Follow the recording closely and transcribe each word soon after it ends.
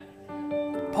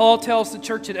Paul tells the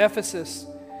church at Ephesus,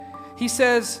 he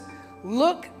says,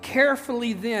 look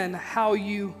carefully then how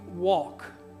you walk.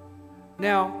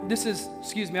 Now, this is,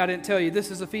 I didn't tell you, this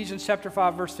is Ephesians chapter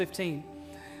 5, verse 15.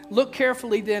 Look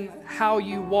carefully then how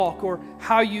you walk or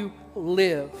how you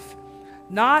live.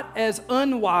 Not as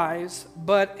unwise,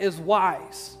 but as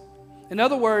wise. In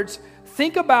other words,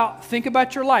 think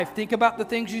about your life. Think about the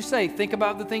things you say. Think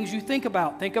about the things you think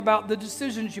about. Think about the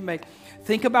decisions you make.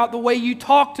 Think about the way you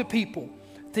talk to people.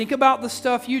 Think about the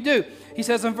stuff you do. He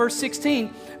says in verse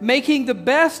 16, making the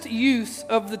best use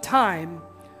of the time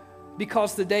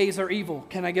because the days are evil.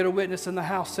 Can I get a witness in the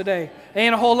house today?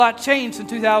 Ain't a whole lot changed in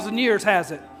 2,000 years,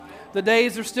 has it? The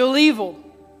days are still evil.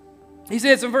 He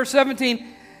says in verse 17,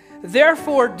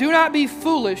 therefore do not be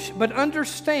foolish, but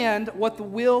understand what the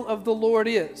will of the Lord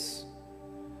is.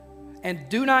 And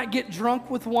do not get drunk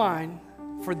with wine,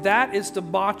 for that is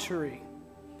debauchery,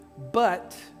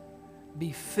 but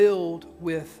be filled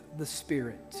with the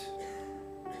Spirit.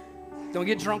 Don't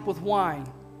get drunk with wine,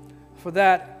 for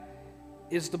that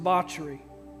is debauchery,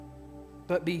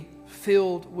 but be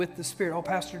filled with the Spirit. Oh,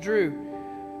 Pastor Drew,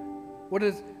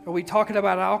 are we talking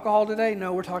about alcohol today?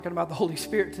 No, we're talking about the Holy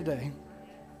Spirit today.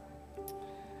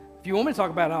 If you want me to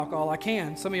talk about alcohol, I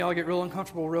can. Some of y'all get real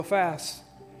uncomfortable real fast,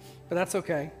 but that's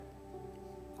okay.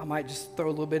 I might just throw a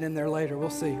little bit in there later. We'll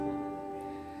see.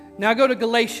 Now go to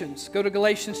Galatians. Go to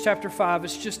Galatians chapter 5.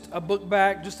 It's just a book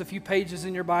back, just a few pages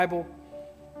in your Bible.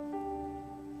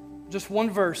 Just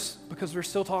one verse, because we're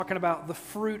still talking about the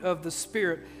fruit of the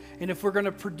Spirit. And if we're going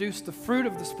to produce the fruit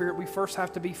of the Spirit, we first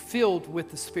have to be filled with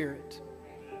the Spirit.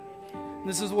 And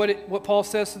this is what Paul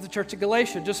says to the church of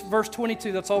Galatia. Just verse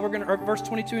 22. That's all we're going to, verse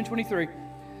 22 and 23.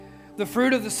 The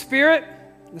fruit of the Spirit,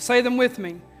 say them with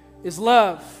me, is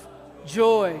love,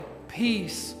 joy,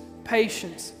 peace,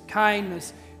 patience,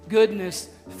 kindness, goodness,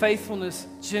 faithfulness,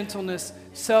 gentleness,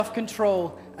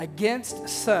 self-control. Against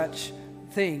such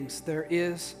things there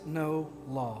is no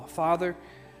law. Father,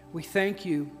 we thank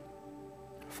you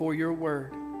for your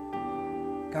word.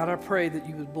 God, I pray that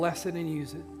you would bless it and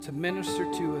use it to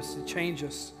minister to us, to change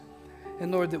us.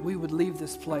 And Lord, that we would leave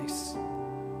this place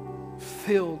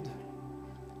filled,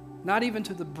 not even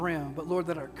to the brim, but Lord,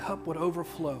 that our cup would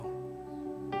overflow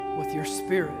with your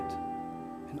Spirit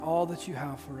and all that you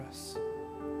have for us.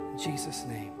 In Jesus'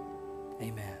 name,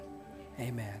 amen.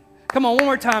 Amen. Come on, one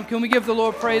more time. Can we give the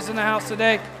Lord praise in the house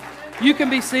today? You can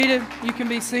be seated. You can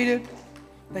be seated.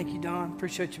 Thank you, Don.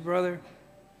 Appreciate you, brother.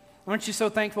 Aren't you so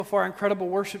thankful for our incredible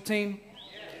worship team?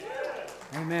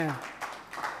 Amen.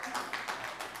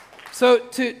 So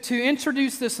to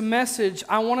introduce this message,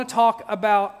 I want to talk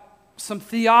about some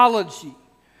theology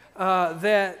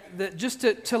that just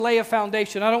to lay a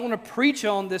foundation. I don't want to preach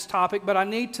on this topic, but I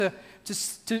need to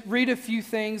read a few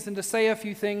things and to say a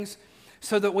few things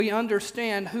so that we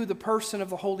understand who the person of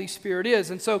the Holy Spirit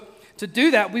is. And so to do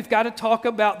that, we've got to talk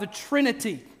about the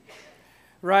Trinity,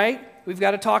 right? We've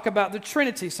got to talk about the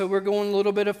Trinity. So we're going a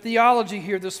little bit of theology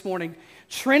here this morning.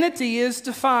 Trinity is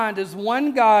defined as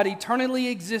one God eternally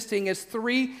existing as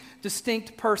three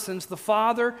distinct persons, the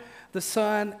Father, the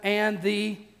Son, and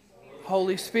the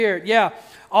Holy Spirit. Yeah,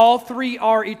 all three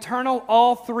are eternal,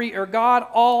 all three are God,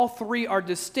 all three are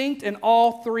distinct, and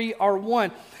all three are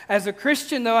one. As a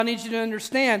Christian, though, I need you to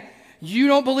understand, you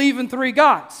don't believe in three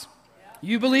gods.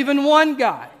 You believe in one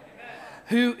God.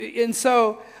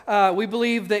 We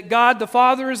believe that God the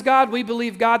Father is God, we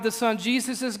believe God the Son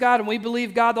Jesus is God, and we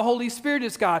believe God the Holy Spirit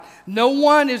is God. No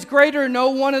one is greater, no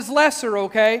one is lesser,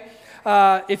 okay?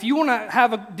 If you want to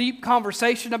have a deep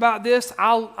conversation about this,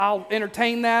 I'll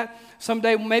entertain that.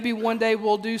 Someday, maybe one day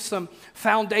we'll do some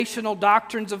foundational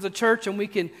doctrines of the church and we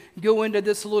can go into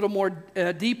this a little more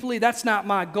deeply. That's not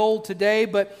my goal today,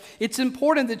 but it's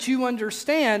important that you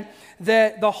understand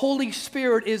that the Holy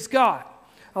Spirit is God.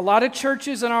 A lot of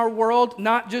churches in our world,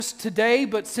 not just today,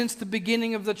 but since the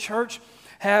beginning of the church,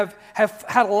 have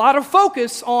had a lot of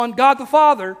focus on God the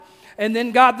Father and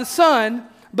then God the Son,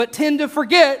 but tend to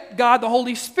forget God the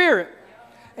Holy Spirit.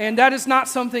 And that is not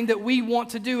something that we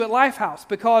want to do at LifeHouse,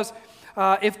 because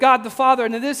if God the Father,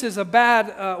 and this is a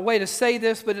bad way to say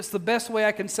this, but it's the best way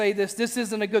I can say this. This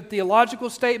isn't a good theological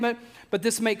statement, but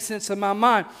this makes sense in my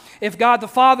mind. If God the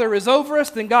Father is over us,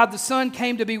 then God the Son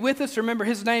came to be with us. Remember,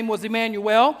 his name was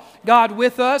Emmanuel, God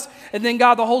with us. And then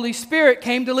God the Holy Spirit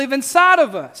came to live inside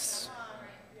of us.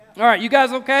 All right, you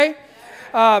guys okay?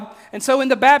 And so in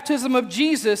the baptism of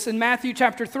Jesus in Matthew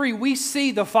chapter 3, we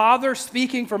see the Father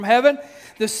speaking from heaven,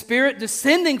 the Spirit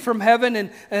descending from heaven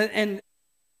and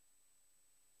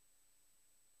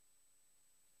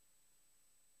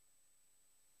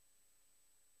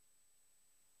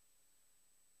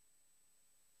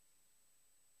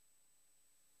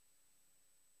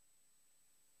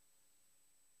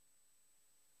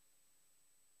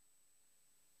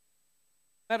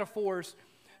metaphors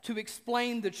to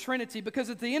explain the Trinity, because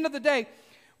at the end of the day,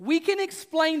 we can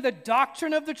explain the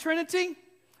doctrine of the Trinity,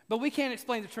 but we can't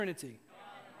explain the Trinity.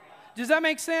 Does that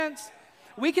make sense?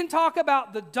 We can talk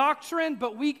about the doctrine,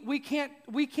 but we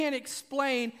can't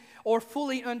explain or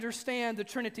fully understand the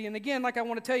Trinity. And again, like I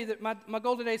want to tell you that my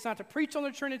goal today is not to preach on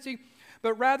the Trinity,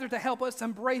 but rather to help us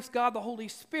embrace God the Holy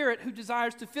Spirit, who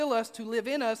desires to fill us, to live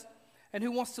in us, and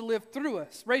who wants to live through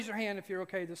us. Raise your hand if you're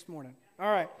okay this morning.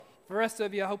 All right. For the rest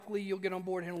of you, hopefully you'll get on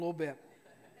board here in a little bit.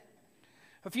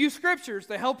 A few scriptures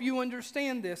to help you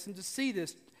understand this and to see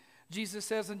this. Jesus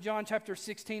says in John chapter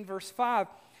 16, verse 5,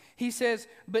 he says,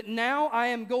 but now I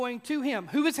am going to him.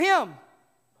 Who is him?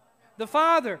 The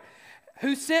Father.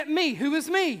 Who sent me? Who is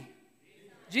me?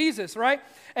 Jesus, right?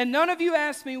 And none of you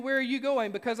asked me, where are you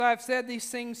going? Because I have said these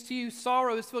things to you.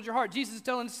 Sorrow has filled your heart. Jesus is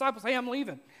telling the disciples, hey, I'm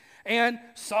leaving. And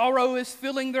sorrow is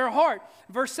filling their heart.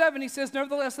 Verse 7, he says,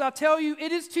 nevertheless, I tell you,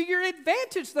 it is to your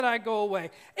advantage that I go away.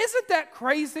 Isn't that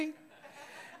crazy?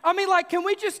 I mean, like, can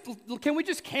we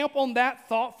just camp on that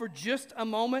thought for just a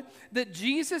moment? That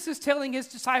Jesus is telling his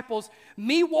disciples,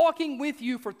 me walking with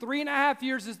you for 3.5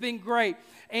 years has been great.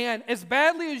 And as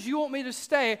badly as you want me to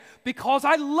stay, because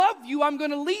I love you, I'm going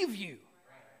to leave you.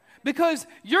 Because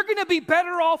you're going to be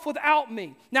better off without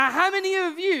me. Now, how many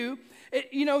of you,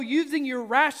 using your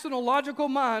rational, logical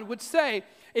mind, would say,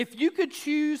 if you could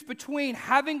choose between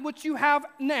having what you have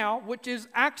now, which is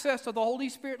access to the Holy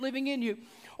Spirit living in you,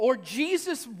 or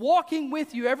Jesus walking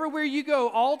with you everywhere you go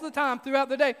all the time throughout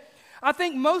the day, I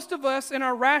think most of us in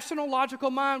our rational,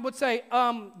 logical mind would say,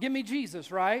 give me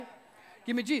Jesus, right?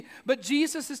 Give me Jesus. But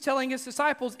Jesus is telling his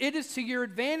disciples, it is to your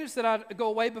advantage that I go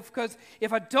away, because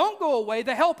if I don't go away,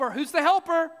 the helper, who's the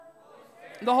helper?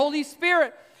 The Holy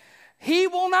Spirit. He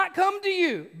will not come to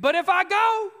you. But if I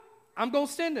go, I'm going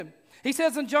to send him. He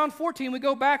says in John 14, we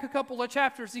go back a couple of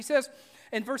chapters, he says,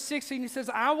 in verse 16, he says,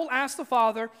 I will ask the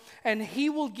Father, and he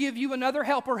will give you another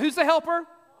helper. Who's the helper?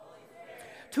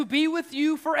 To be with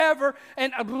you forever.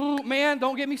 And man,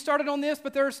 don't get me started on this,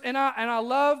 but I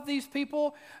love these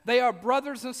people. They are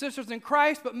brothers and sisters in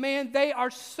Christ, but man, they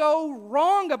are so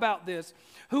wrong about this,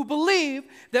 who believe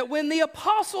that when the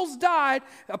apostles died,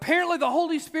 apparently the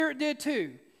Holy Spirit did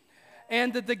too.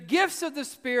 And that the gifts of the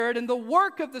Spirit and the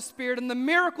work of the Spirit and the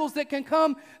miracles that can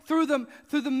come through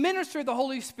the ministry of the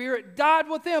Holy Spirit died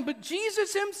with them. But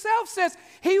Jesus himself says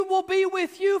he will be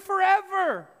with you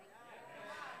forever.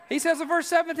 He says in verse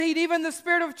 17, even the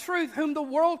Spirit of truth, whom the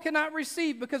world cannot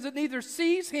receive, because it neither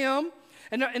sees him,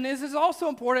 and this is also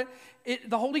important,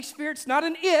 the Holy Spirit's not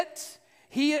an it.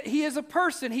 He is a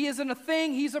person. He isn't a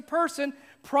thing. He's a person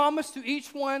promised to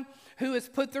each one who has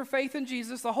put their faith in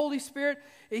Jesus. The Holy Spirit,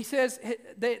 he says,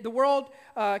 the world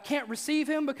can't receive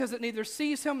him because it neither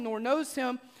sees him nor knows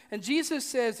him. And Jesus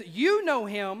says, you know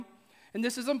him. And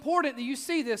this is important that you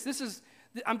see this.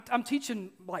 I'm teaching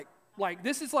like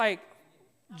this is like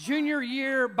junior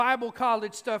year Bible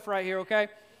college stuff right here, okay?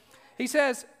 He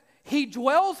says, he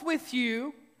dwells with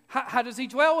you. How does he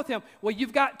dwell with him? Well,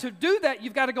 you've got to do that.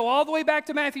 You've got to go all the way back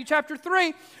to Matthew chapter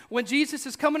 3 when Jesus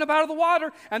is coming up out of the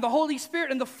water and the Holy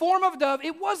Spirit in the form of a dove.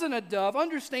 It wasn't a dove.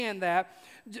 Understand that.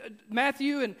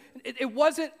 Matthew, and it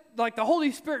wasn't like the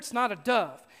Holy Spirit's not a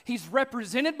dove. He's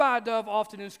represented by a dove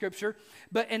often in Scripture,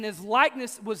 and his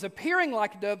likeness was appearing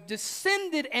like a dove,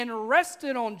 descended and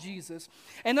rested on Jesus.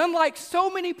 And unlike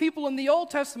so many people in the Old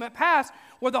Testament past,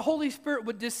 where the Holy Spirit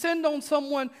would descend on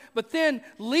someone, but then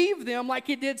leave them, like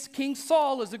he did King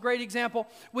Saul is a great example.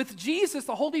 With Jesus,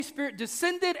 the Holy Spirit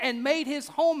descended and made his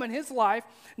home in his life.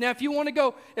 Now, if you want to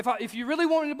go, if you really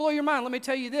want me to blow your mind, let me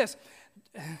tell you this.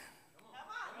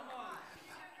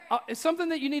 It's something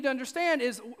that you need to understand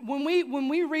is when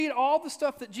we read all the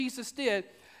stuff that Jesus did,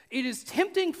 it is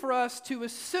tempting for us to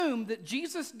assume that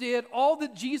Jesus did all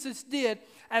that Jesus did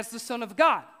as the Son of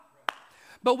God.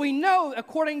 But we know,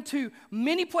 according to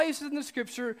many places in the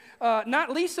Scripture,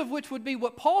 not least of which would be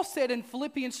what Paul said in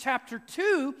Philippians chapter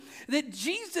 2, that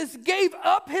Jesus gave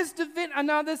up his divinity.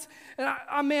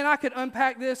 I could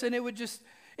unpack this, and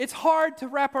it's hard to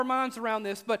wrap our minds around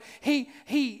this, but he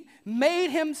made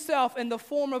himself in the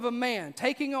form of a man,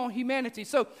 taking on humanity.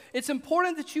 So it's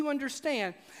important that you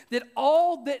understand that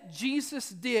all that Jesus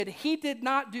did, he did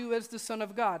not do as the Son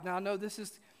of God. Now, I know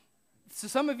to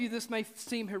some of you, this may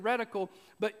seem heretical,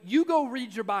 but you go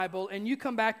read your Bible and you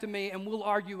come back to me and we'll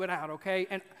argue it out, okay?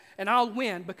 And I'll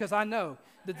win because I know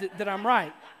that I'm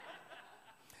right.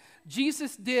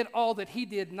 Jesus did all that he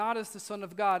did, not as the Son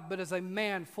of God, but as a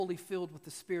man fully filled with the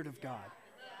Spirit of God.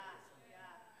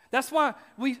 That's why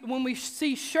when we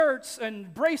see shirts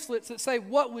and bracelets that say,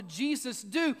 what would Jesus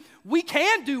do? We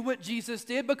can do what Jesus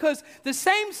did because the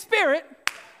same Spirit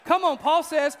Come on, Paul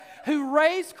says, who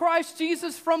raised Christ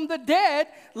Jesus from the dead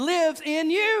lives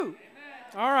in you.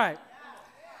 All right.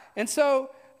 And so,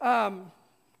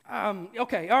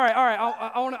 okay, all right.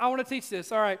 I want to teach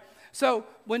this. All right. So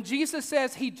when Jesus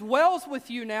says he dwells with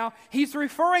you now, he's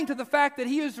referring to the fact that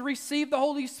he has received the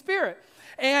Holy Spirit.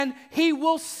 And he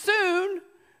will soon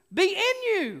be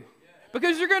in you.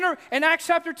 Because you're going to, in Acts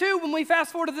chapter 2, when we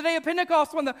fast forward to the day of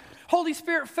Pentecost, when the Holy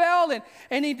Spirit fell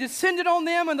and he descended on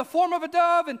them in the form of a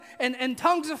dove and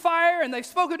tongues of fire, and they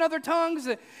spoke in other tongues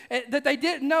that they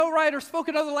didn't know, right, or spoke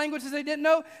in other languages they didn't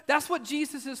know. That's what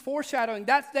Jesus is foreshadowing.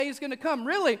 That day is going to come,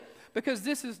 really, because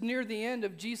this is near the end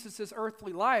of Jesus'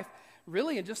 earthly life.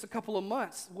 Really, in just a couple of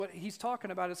months, what he's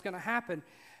talking about is going to happen.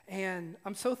 And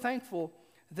I'm so thankful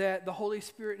that the Holy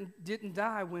Spirit didn't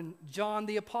die when John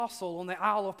the Apostle on the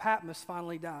Isle of Patmos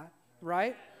finally died,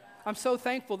 right? I'm so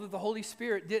thankful that the Holy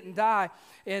Spirit didn't die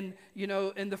in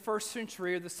the first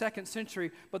century or the second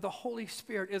century, but the Holy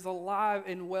Spirit is alive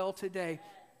and well today.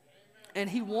 And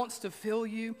he wants to fill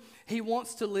you, he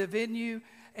wants to live in you,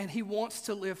 and he wants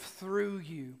to live through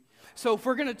you. So if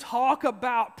we're going to talk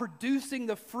about producing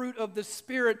the fruit of the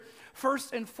Spirit,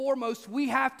 first and foremost, we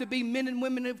have to be men and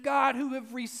women of God who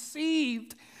have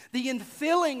received the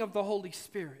infilling of the Holy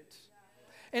Spirit.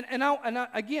 And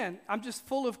again, I'm just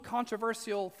full of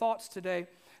controversial thoughts today.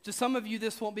 To some of you,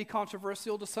 this won't be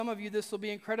controversial. To some of you, this will be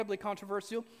incredibly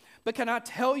controversial. But can I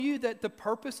tell you that the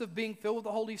purpose of being filled with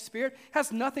the Holy Spirit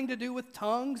has nothing to do with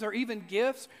tongues or even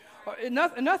gifts?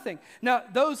 Nothing. Now,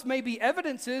 those may be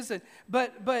evidences,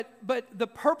 but the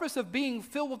purpose of being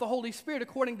filled with the Holy Spirit,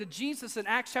 according to Jesus in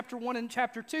Acts chapter 1 and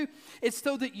chapter 2, is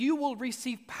so that you will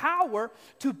receive power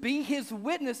to be his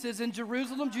witnesses in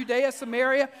Jerusalem, Judea,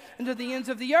 Samaria, and to the ends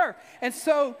of the earth. And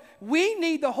so we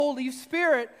need the Holy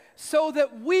Spirit so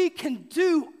that we can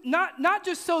do, not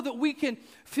just so that we can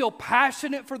feel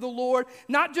passionate for the Lord,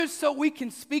 not just so we can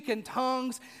speak in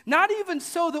tongues, not even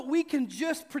so that we can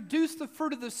just produce the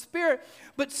fruit of the Spirit,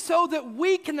 but so that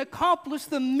we can accomplish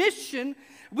the mission.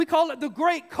 We call it the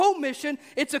Great Commission.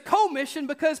 It's a commission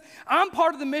because I'm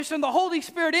part of the mission. The Holy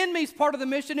Spirit in me is part of the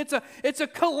mission. It's a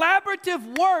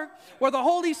collaborative work where the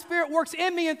Holy Spirit works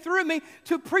in me and through me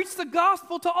to preach the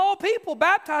gospel to all people,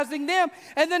 baptizing them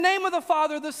in the name of the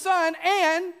Father, the Son,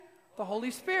 and the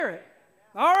Holy Spirit.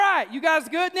 All right, you guys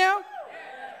good now?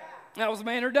 That was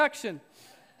my introduction.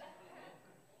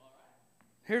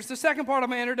 Here's the second part of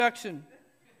my introduction.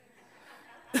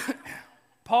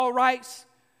 Paul writes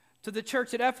to the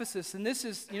church at Ephesus, and this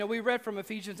is, we read from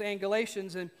Ephesians and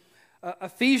Galatians, and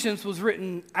Ephesians was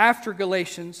written after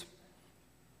Galatians.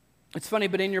 It's funny,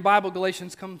 but in your Bible,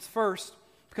 Galatians comes first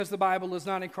because the Bible is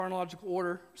not in chronological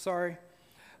order. Sorry.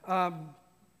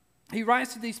 He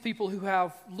writes to these people who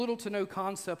have little to no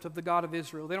concept of the God of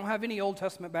Israel. They don't have any Old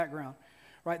Testament background,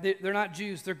 right? They're not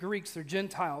Jews, they're Greeks, they're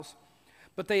Gentiles.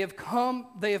 But they have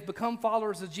become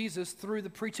followers of Jesus through the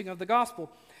preaching of the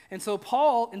gospel. And so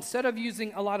Paul, instead of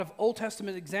using a lot of Old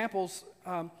Testament examples,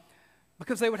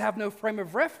 because they would have no frame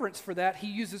of reference for that, he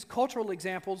uses cultural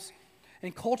examples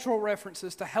and cultural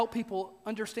references to help people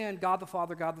understand God the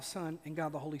Father, God the Son, and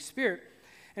God the Holy Spirit.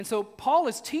 And so Paul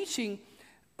is teaching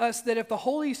us that if the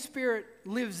Holy Spirit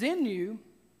lives in you,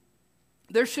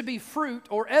 there should be fruit,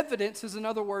 or evidence is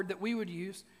another word that we would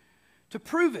use, to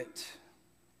prove it.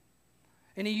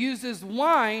 And he uses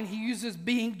wine, he uses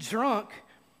being drunk,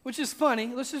 which is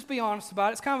funny. Let's just be honest about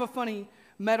it. It's kind of a funny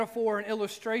metaphor and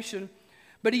illustration.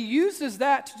 But he uses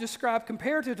that to describe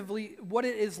comparatively what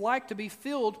it is like to be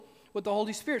filled with the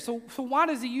Holy Spirit. So why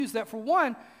does he use that? For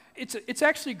one, it's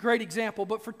actually a great example.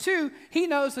 But for two, he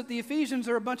knows that the Ephesians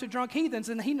are a bunch of drunk heathens,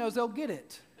 and he knows they'll get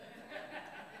it.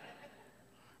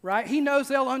 Right? He knows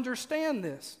they'll understand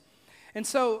this. And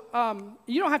so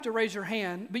you don't have to raise your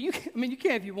hand, but you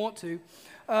can if you want to.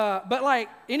 But like,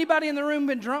 anybody in the room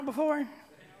been drunk before?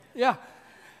 Yeah.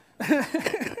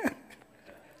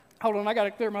 Hold on, I got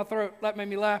to clear my throat. That made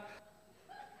me laugh.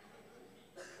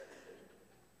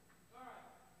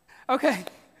 Okay.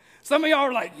 Some of y'all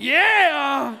are like,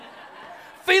 yeah,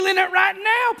 feeling it right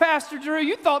now, Pastor Drew.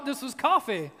 You thought this was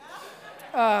coffee.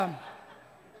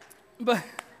 But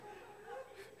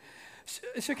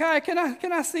Shakai,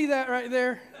 can I see that right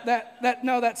there?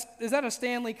 Is that a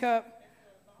Stanley cup?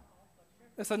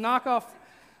 That's a knockoff.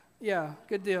 Yeah,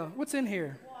 good deal. What's in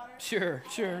here? Water.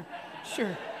 Sure.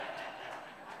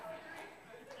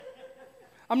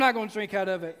 I'm not going to drink out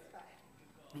of it.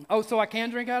 Oh, so I can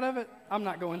drink out of it? I'm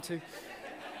not going to.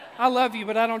 I love you,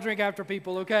 but I don't drink after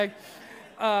people, okay?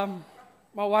 My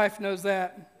wife knows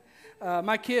that.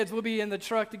 My kids will be in the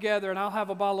truck together, and I'll have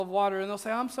a bottle of water, and they'll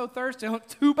say, I'm so thirsty. I'm like,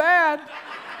 too bad.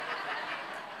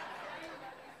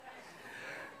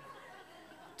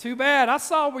 Too bad. I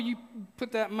saw where you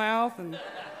put that mouth. And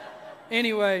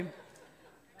anyway,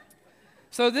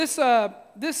 so this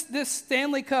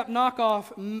Stanley Cup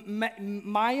knockoff,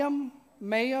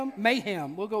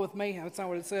 Mayhem. We'll go with Mayhem. That's not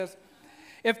what it says.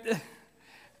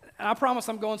 I promise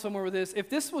I'm going somewhere with this. If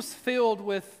this was filled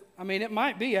with, I mean, it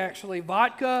might be actually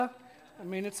vodka. I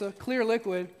mean, it's a clear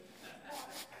liquid.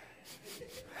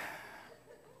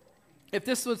 If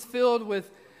this was filled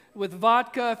with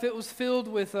vodka, if it was filled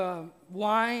with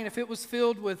wine, if it was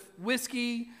filled with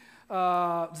whiskey,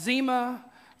 Zima,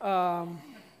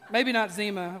 maybe not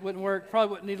Zima, wouldn't work. Probably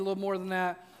wouldn't need a little more than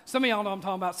that. Some of y'all know what I'm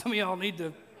talking about. Some of y'all need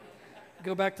to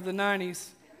go back to the 90s.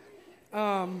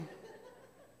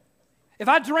 If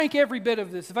I drank every bit of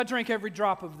this, if I drank every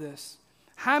drop of this,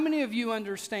 how many of you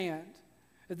understand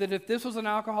that if this was an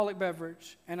alcoholic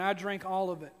beverage and I drank all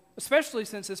of it, especially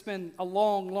since it's been a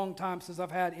long, long time since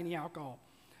I've had any alcohol,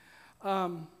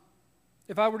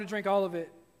 if I were to drink all of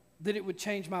it, that it would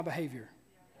change my behavior?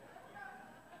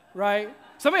 Right?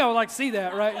 Some of y'all would like to see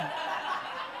that, right?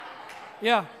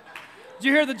 Yeah. Did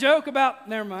you hear the joke about,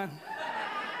 never mind.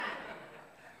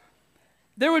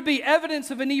 There would be evidence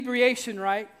of inebriation,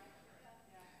 right?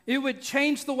 It would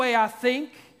change the way I think,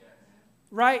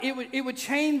 right? It would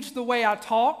change the way I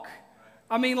talk.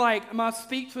 I mean, like, my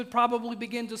speech would probably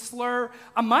begin to slur.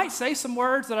 I might say some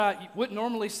words that I wouldn't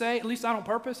normally say, at least not on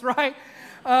purpose, right?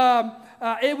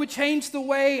 It would change the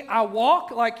way I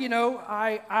walk. Like, you know,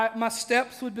 my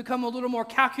steps would become a little more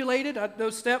calculated.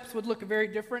 Those steps would look very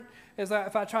different if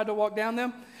I tried to walk down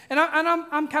them. And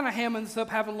I'm kind of hamming this up,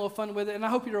 having a little fun with it, and I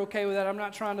hope you're okay with that. I'm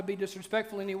not trying to be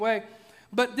disrespectful in any way.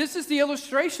 But this is the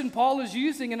illustration Paul is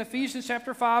using in Ephesians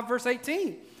chapter 5, verse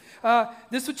 18.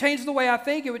 This would change the way I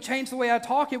think. It would change the way I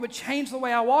talk. It would change the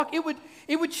way I walk.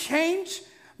 It would change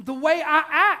the way I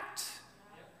act,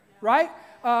 right?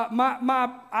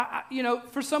 You know,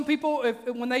 for some people,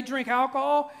 when they drink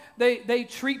alcohol, they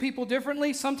treat people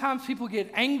differently. Sometimes people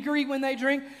get angry when they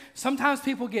drink. Sometimes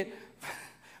people get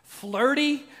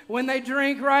flirty when they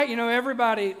drink, right? You know,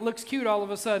 everybody looks cute all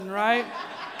of a sudden, right?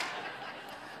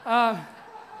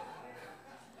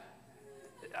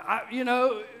 You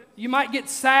know, you might get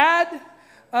sad.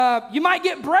 You might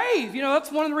get brave. You know,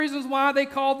 that's one of the reasons why they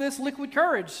call this liquid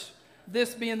courage.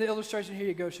 This being the illustration. Here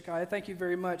you go, Shekiah. Thank you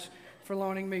very much for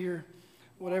loaning me your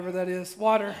whatever that is.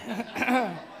 Water.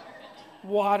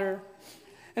 Water.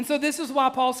 And so this is why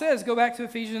Paul says, go back to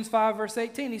Ephesians 5, verse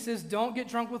 18. He says, don't get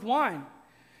drunk with wine,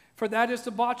 for that is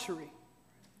debauchery,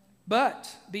 but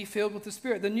be filled with the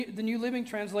Spirit. The New Living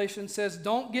Translation says,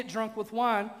 don't get drunk with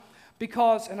wine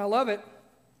because, and I love it,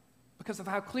 because of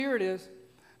how clear it is,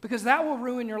 because that will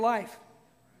ruin your life.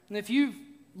 And if you've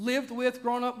lived with,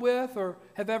 grown up with, or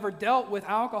have ever dealt with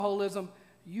alcoholism,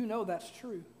 you know that's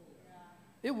true.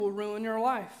 It will ruin your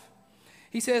life.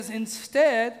 He says,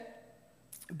 instead,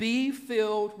 be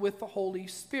filled with the Holy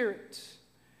Spirit.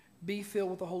 Be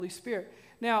filled with the Holy Spirit.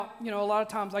 Now, you know, a lot of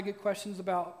times I get questions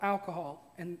about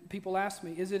alcohol, and people ask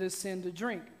me, is it a sin to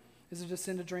drink? Is it a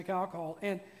sin to drink alcohol?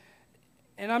 And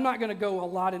I'm not going to go a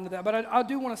lot into that, but I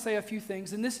do want to say a few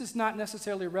things, and this is not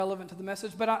necessarily relevant to the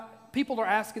message, but people are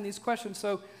asking these questions,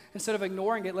 so instead of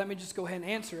ignoring it, let me just go ahead and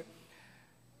answer it.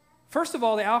 First of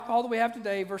all, the alcohol that we have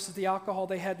today versus the alcohol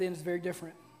they had then is very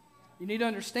different. You need to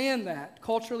understand that.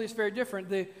 Culturally, it's very different.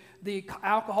 The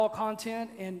alcohol content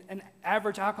in an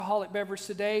average alcoholic beverage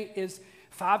today is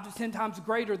 5 to 10 times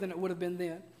greater than it would have been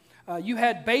then. You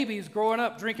had babies growing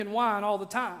up drinking wine all the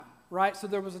time, right? So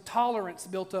there was a tolerance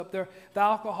built up there. The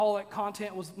alcoholic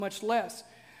content was much less.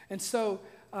 And so,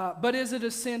 but is it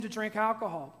a sin to drink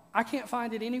alcohol? I can't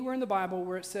find it anywhere in the Bible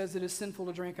where it says it is sinful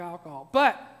to drink alcohol.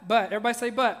 But, everybody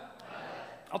say but.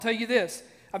 I'll tell you this.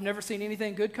 I've never seen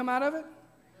anything good come out of it.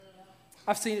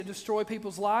 I've seen it destroy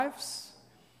people's lives.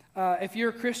 If you're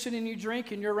a Christian and you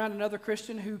drink and you're around another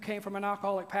Christian who came from an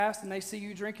alcoholic past and they see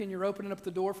you drinking, you're opening up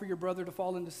the door for your brother to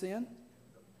fall into sin.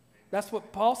 That's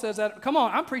what Paul says. Come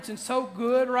on, I'm preaching so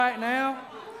good right now.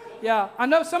 Yeah, I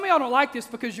know some of y'all don't like this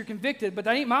because you're convicted, but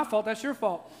that ain't my fault. That's your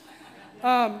fault.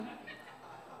 And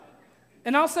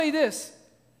I'll say this.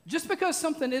 Just because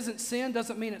something isn't sin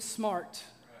doesn't mean it's smart.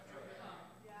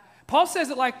 Paul says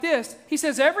it like this. He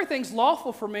says, everything's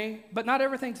lawful for me, but not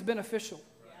everything's beneficial.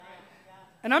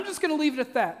 And I'm just going to leave it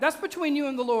at that. That's between you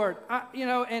and the Lord.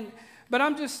 But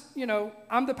I'm just,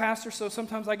 I'm the pastor, so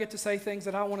sometimes I get to say things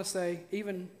that I want to say,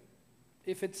 even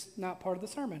if it's not part of the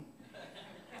sermon.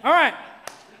 All right.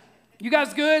 You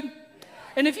guys good?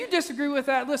 And if you disagree with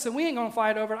that, listen, we ain't going to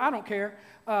fight over it. I don't care.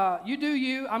 You do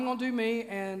you. I'm going to do me.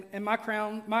 And my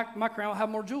crown will have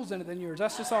more jewels in it than yours.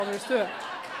 That's just all there is to it.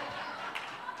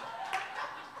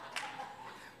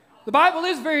 The Bible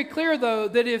is very clear, though,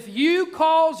 that if you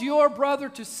cause your brother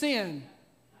to sin,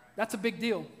 that's a big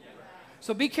deal.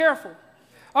 So be careful.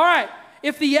 All right,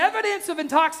 if the evidence of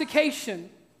intoxication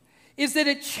is that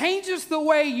it changes the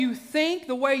way you think,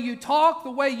 the way you talk, the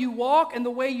way you walk, and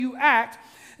the way you act,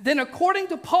 then according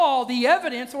to Paul, the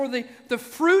evidence or the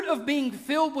fruit of being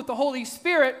filled with the Holy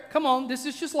Spirit, come on, this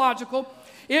is just logical,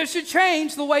 it should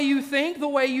change the way you think, the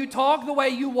way you talk, the way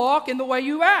you walk, and the way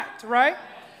you act, right?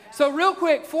 So real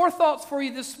quick, 4 thoughts for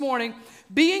you this morning.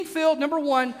 Being filled, number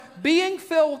 1, being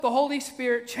filled with the Holy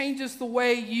Spirit changes the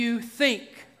way you think.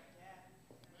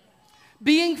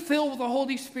 Being filled with the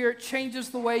Holy Spirit changes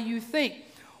the way you think.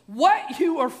 What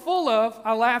you are full of,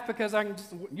 I laugh because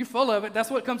you're full of it.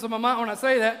 That's what comes to my mind when I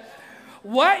say that.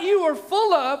 What you are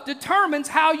full of determines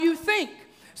how you think.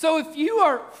 So if you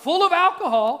are full of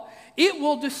alcohol, it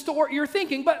will distort your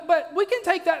thinking. But we can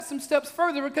take that some steps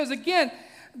further because, again,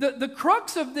 the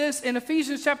crux of this in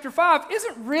Ephesians chapter 5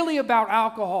 isn't really about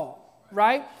alcohol,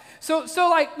 right? So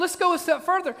let's go a step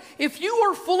further. If you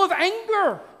are full of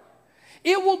anger,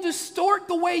 it will distort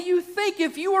the way you think.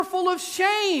 If you are full of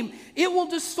shame, it will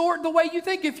distort the way you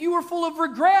think. If you are full of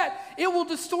regret, it will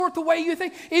distort the way you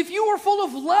think. If you are full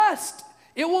of lust,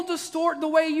 it will distort the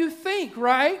way you think,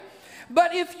 right?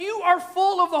 But if you are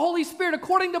full of the Holy Spirit,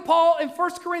 according to Paul in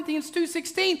 1 Corinthians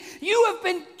 2:16, you have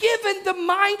been given the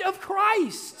mind of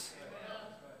Christ.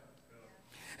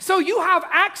 So you have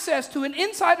access to an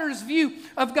insider's view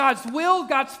of God's will,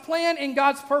 God's plan, and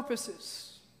God's purposes.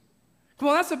 Come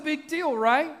on, that's a big deal,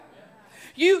 right?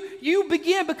 You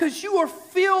begin, because you are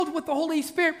filled with the Holy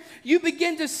Spirit, you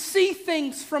begin to see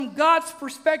things from God's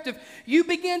perspective. You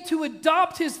begin to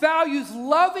adopt His values,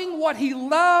 loving what He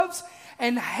loves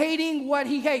and hating what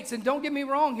He hates. And don't get me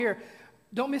wrong here.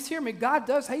 Don't mishear me. God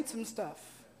does hate some stuff.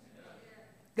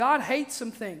 God hates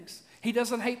some things. He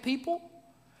doesn't hate people,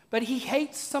 but He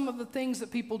hates some of the things that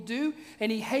people do,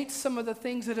 and He hates some of the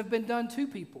things that have been done to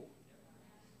people.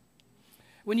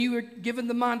 When you were given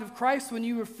the mind of Christ, when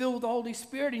you were filled with the Holy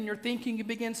Spirit and your thinking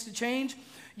begins to change,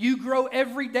 you grow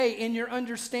every day in your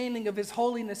understanding of His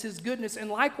holiness, His goodness, and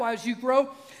likewise you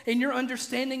grow in your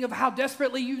understanding of how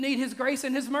desperately you need His grace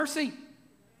and His mercy.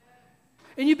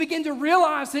 And you begin to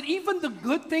realize that even the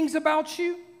good things about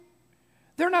you,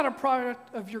 they're not a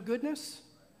product of your goodness.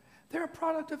 They're a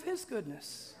product of His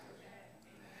goodness.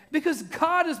 Because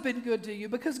God has been good to you,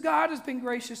 because God has been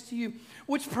gracious to you,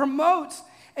 which promotes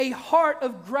a heart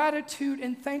of gratitude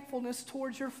and thankfulness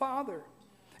towards your Father.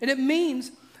 And it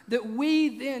means that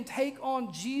we then take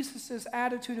on Jesus'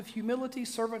 attitude of humility,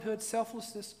 servanthood,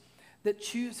 selflessness that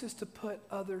chooses to put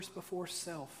others before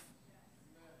self.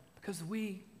 Because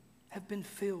we have been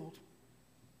filled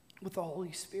with the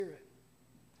Holy Spirit.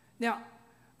 Now,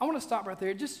 I want to stop right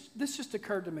there. This just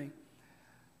occurred to me.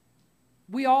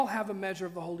 We all have a measure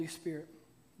of the Holy Spirit.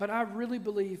 But I really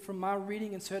believe from my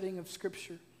reading and studying of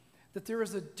Scripture that there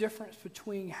is a difference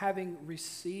between having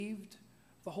received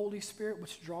the Holy Spirit,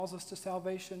 which draws us to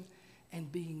salvation,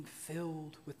 and being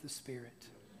filled with the Spirit.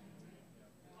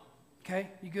 Okay,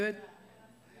 you good?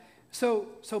 So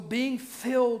being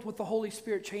filled with the Holy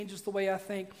Spirit changes the way I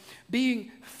think.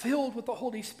 Being filled with the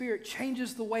Holy Spirit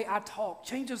changes the way I talk,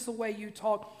 changes the way you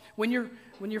talk. When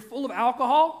you're full of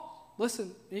alcohol,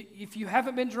 listen, if you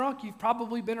haven't been drunk, you've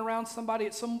probably been around somebody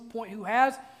at some point who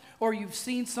has, or you've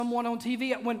seen someone on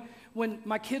TV. When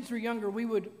my kids were younger, we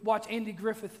would watch Andy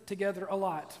Griffith together a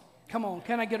lot. Come on,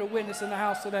 can I get a witness in the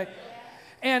house today?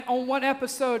 And on one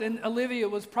episode, and Olivia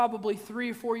was probably 3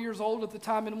 or 4 years old at the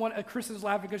time, and Chris is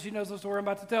laughing because she knows the story I'm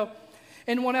about to tell.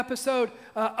 In one episode,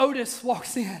 Otis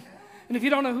walks in. And if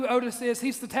you don't know who Otis is,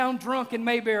 he's the town drunk in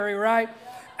Mayberry, right?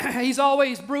 He's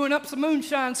always brewing up some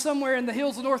moonshine somewhere in the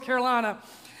hills of North Carolina.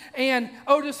 And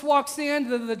Otis walks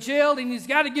into the jail, and he's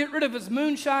got to get rid of his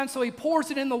moonshine, so he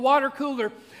pours it in the water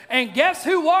cooler. And guess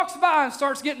who walks by and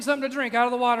starts getting something to drink out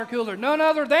of the water cooler? None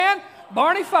other than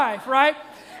Barney Fife, right?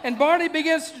 And Barney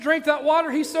begins to drink that water.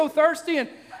 He's so thirsty,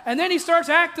 and then he starts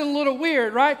acting a little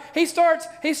weird, right? He starts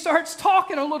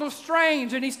talking a little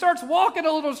strange, and he starts walking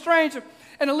a little strange.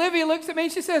 And Olivia looks at me,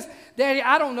 and she says, "Daddy,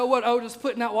 I don't know what Otis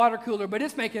put in that water cooler, but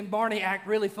it's making Barney act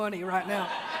really funny right now."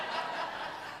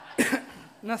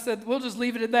 And I said, "We'll just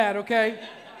leave it at that, okay?"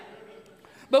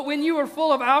 But when you are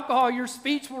full of alcohol, your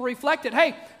speech will reflect it.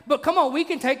 Hey, but come on, we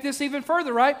can take this even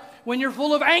further, right? When you're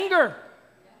full of anger.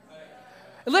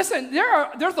 Listen,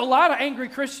 there's a lot of angry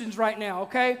Christians right now,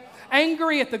 okay?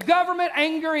 Angry at the government,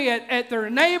 angry at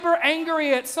their neighbor,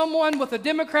 angry at someone with a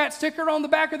Democrat sticker on the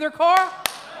back of their car.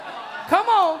 Come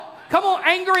on,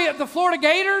 angry at the Florida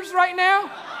Gators right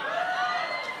now.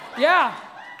 Yeah.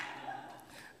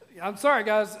 I'm sorry,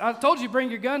 guys. I told you bring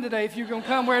your gun today if you're going to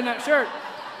come wearing that shirt.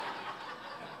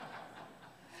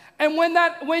 And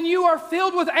when you are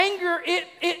filled with anger,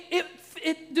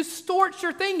 it distorts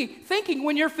your thinking.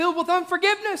 When you're filled with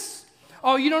unforgiveness.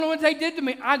 Oh, you don't know what they did to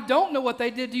me. I don't know what they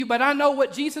did to you, but I know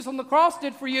what Jesus on the cross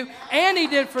did for you, and he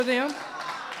did for them.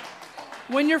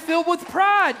 When you're filled with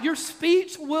pride, your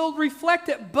speech will reflect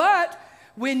it. But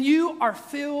when you are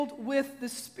filled with the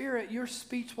Spirit, your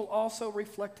speech will also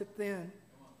reflect it then.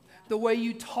 The way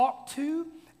you talk to,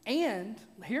 and,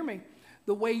 hear me,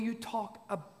 the way you talk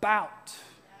about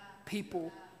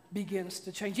people begins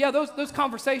to change. Yeah, those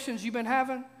conversations you've been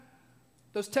having,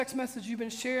 those text messages you've been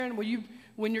sharing,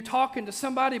 when you're talking to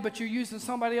somebody but you're using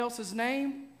somebody else's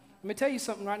name, let me tell you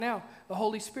something right now. The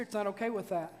Holy Spirit's not okay with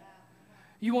that.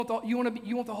 You want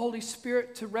the Holy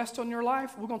Spirit to rest on your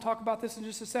life? We're going to talk about this in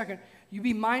just a second. You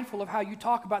be mindful of how you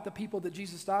talk about the people that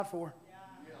Jesus died for.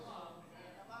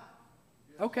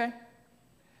 Okay.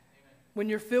 When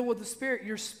you're filled with the Spirit,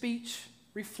 your speech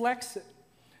reflects it.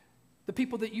 The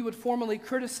people that you would formerly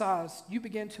criticize, you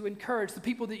begin to encourage. The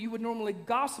people that you would normally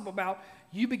gossip about,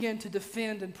 you begin to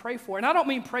defend and pray for. And I don't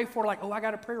mean pray for like, oh, I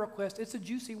got a prayer request. It's a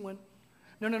juicy one.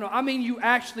 No. I mean you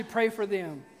actually pray for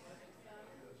them.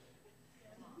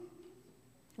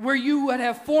 Where you would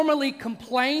have formerly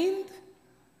complained,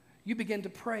 you begin to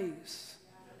praise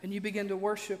and you begin to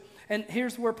worship. And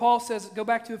here's where Paul says, go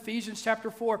back to Ephesians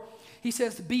chapter 4. He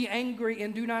says, be angry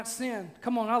and do not sin.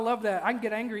 Come on, I love that. I can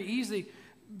get angry easy.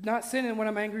 Not sinning when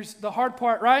I'm angry is the hard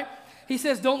part, right? He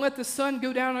says, don't let the sun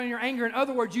go down on your anger. In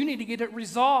other words, you need to get it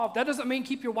resolved. That doesn't mean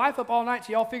keep your wife up all night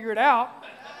till y'all figure it out.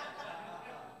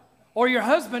 Or your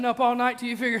husband up all night till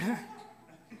you figure it out.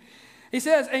 He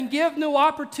says, and give no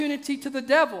opportunity to the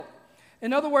devil.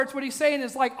 In other words, what he's saying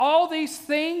is like all these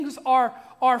things are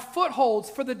footholds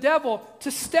for the devil to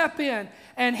step in.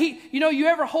 And you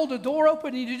ever hold a door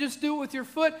open and you just do it with your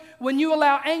foot? When you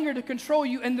allow anger to control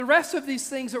you and the rest of these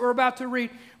things that we're about to read,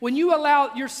 when you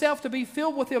allow yourself to be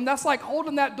filled with him, that's like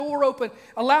holding that door open,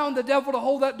 allowing the devil to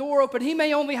hold that door open. He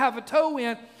may only have a toe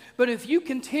in, but if you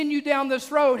continue down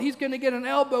this road, he's going to get an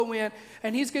elbow in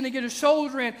and he's going to get a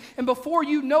shoulder in. And before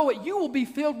you know it, you will be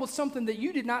filled with something that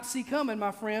you did not see coming,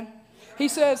 my friend. He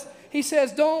says,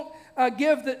 don't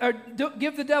give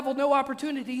the devil no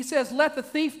opportunity. He says, let the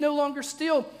thief no longer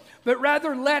steal, but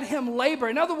rather let him labor.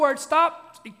 In other words,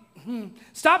 stop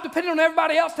depending on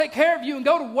everybody else to take care of you and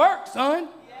go to work, son.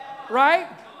 Yeah. Right?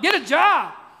 Get a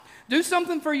job. Do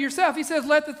something for yourself. He says,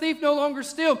 let the thief no longer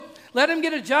steal. Let him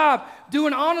get a job, do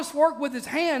an honest work with his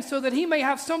hands so that he may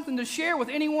have something to share with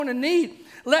anyone in need.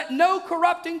 Let no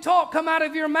corrupting talk come out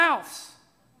of your mouths.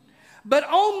 But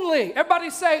only, everybody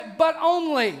say, but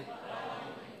only.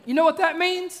 You know what that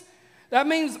means? That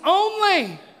means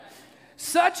only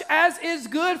such as is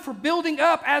good for building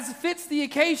up as fits the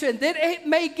occasion, that it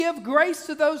may give grace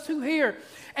to those who hear.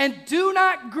 And do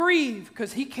not grieve,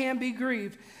 because he can be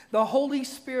grieved, the Holy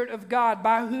Spirit of God,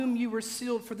 by whom you were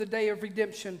sealed for the day of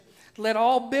redemption. Let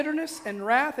all bitterness and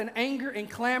wrath and anger and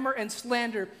clamor and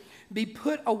slander be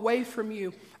put away from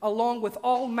you, along with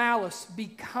all malice. Be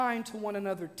kind to one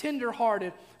another,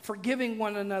 tender-hearted, forgiving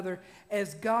one another,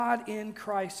 as God in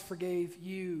Christ forgave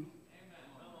you.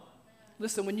 Amen.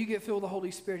 Listen, when you get filled with the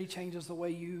Holy Spirit, he changes the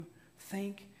way you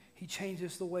think. He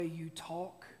changes the way you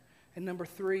talk. And number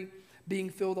 3, being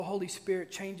filled with the Holy Spirit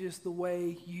changes the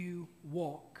way you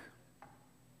walk.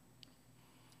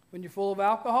 When you're full of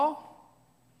alcohol,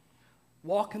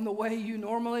 walking the way you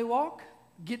normally walk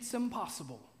gets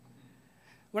impossible.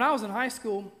 When I was in high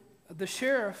school, the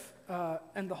sheriff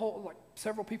and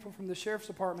several people from the sheriff's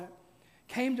department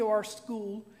came to our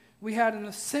school. We had an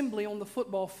assembly on the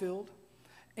football field,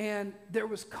 and there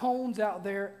was cones out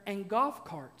there and golf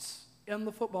carts in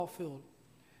the football field.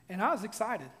 And I was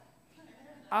excited.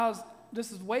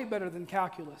 This is way better than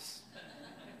calculus.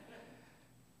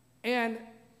 And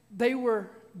they were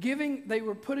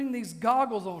putting these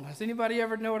goggles on us. Anybody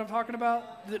ever know what I'm talking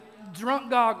about? The drunk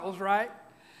goggles, right?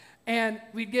 And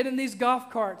we'd get in these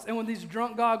golf carts, and with these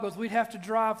drunk goggles, we'd have to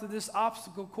drive through this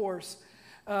obstacle course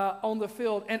on the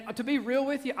field. And to be real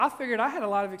with you, I figured I had a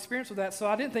lot of experience with that, so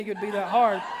I didn't think it would be that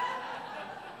hard.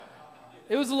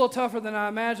 It was a little tougher than I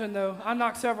imagined, though. I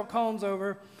knocked several cones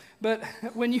over. But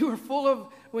when you were full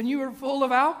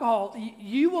of alcohol,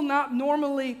 you will not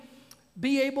normally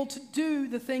be able to do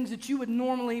the things that you would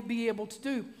normally be able to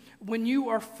do. When you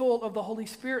are full of the Holy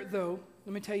Spirit, though,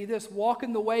 let me tell you this, walk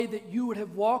in the way that you would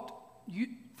have walked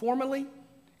formerly,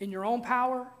 in your own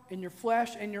power, in your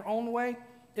flesh, in your own way,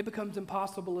 it becomes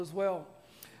impossible as well.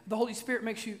 the Holy Spirit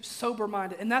makes you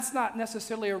sober-minded. And that's not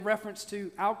necessarily a reference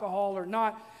to alcohol or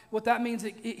not. What that means,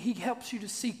 he helps you to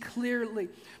see clearly.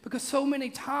 Because so many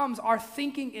times our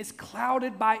thinking is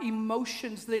clouded by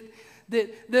emotions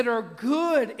that are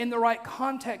good in the right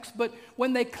context. But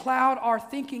when they cloud our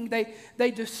thinking,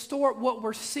 they distort what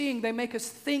we're seeing. They make us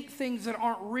think things that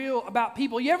aren't real about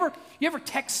people. You ever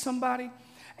text somebody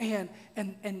and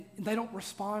they don't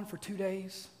respond for 2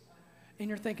 days? And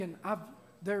you're thinking,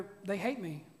 they hate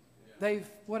me. They've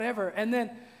whatever. And then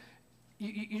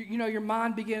you know, your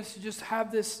mind begins to just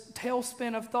have this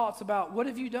tailspin of thoughts about what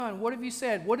have you done? What have you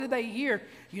said? What did they hear?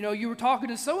 You know, you were talking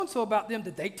to so-and-so about them.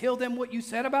 Did they tell them what you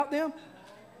said about them?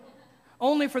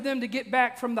 Only for them to get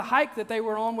back from the hike that they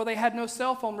were on where they had no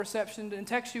cell phone reception and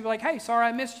text you like, hey, sorry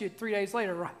I missed you 3 days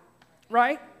later,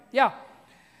 right? Yeah.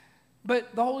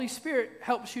 But the Holy Spirit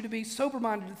helps you to be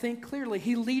sober-minded, to think clearly.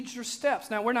 He leads your steps.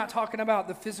 Now, we're not talking about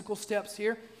the physical steps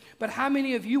here, but how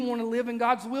many of you want to live in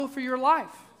God's will for your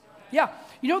life? Yeah.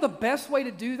 You know the best way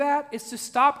to do that is to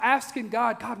stop asking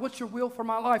God, what's your will for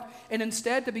my life? And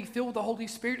instead to be filled with the Holy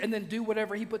Spirit and then do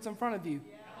whatever he puts in front of you.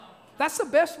 That's the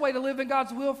best way to live in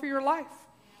God's will for your life.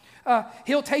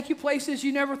 He'll take you places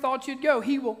you never thought you'd go.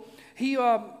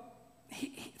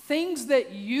 Things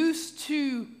that used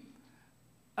to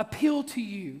appeal to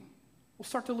you will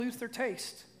start to lose their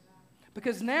taste.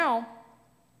 Because now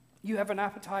you have an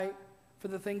appetite for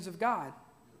the things of God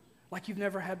like you've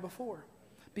never had before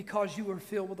because you were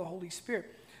filled with the Holy Spirit.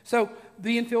 So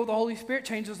being filled with the Holy Spirit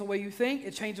changes the way you think.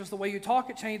 It changes the way you talk.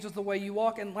 It changes the way you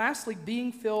walk. And lastly,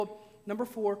 being filled, number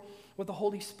 4, with the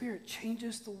Holy Spirit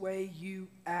changes the way you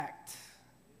act.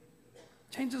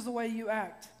 Changes the way you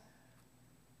act.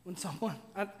 When someone,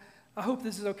 I hope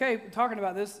this is okay, we're talking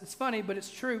about this. It's funny, but it's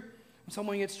true. When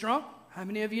someone gets drunk, how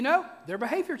many of you know their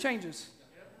behavior changes,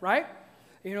 right?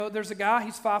 You know, there's a guy,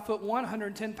 he's 5'1",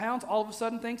 110 pounds, all of a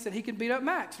sudden thinks that he can beat up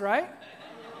Max, right?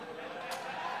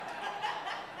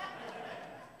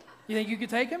 You think you could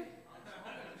take him?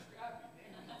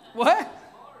 What?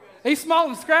 He's small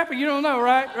and scrappy. You don't know,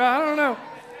 right? I don't know.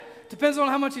 Depends on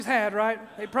how much he's had, right?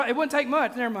 It wouldn't take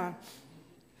much. Never mind.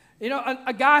 You know,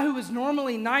 a guy who is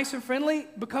normally nice and friendly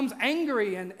becomes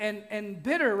angry and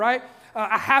bitter, right?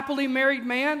 A happily married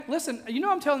man, listen, you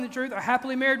know I'm telling the truth. A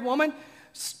happily married woman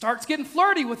starts getting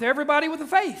flirty with everybody with a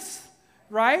face,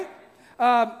 right?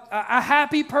 A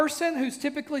happy person who's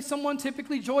typically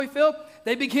joy-filled,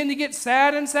 they begin to get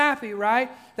sad and sappy, right?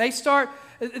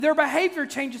 Their behavior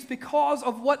changes because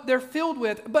of what they're filled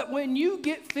with. But when you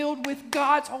get filled with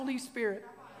God's Holy Spirit,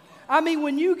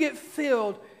 when you get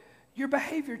filled, your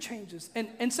behavior changes. And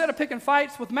instead of picking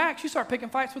fights with Max, you start picking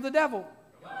fights with the devil,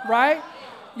 right?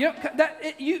 You know,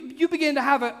 you begin to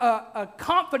have a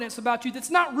confidence about you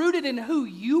that's not rooted in who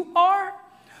you are,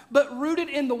 but rooted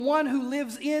in the one who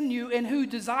lives in you and who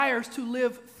desires to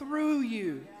live through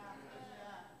you.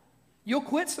 You'll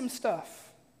quit some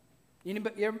stuff.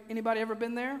 Anybody ever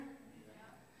been there?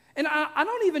 And I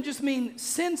don't even just mean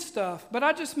sin stuff, but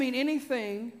I just mean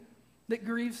anything that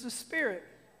grieves the Spirit.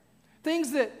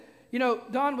 Things that, you know,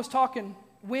 Don was talking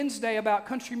Wednesday about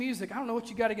country music. I don't know what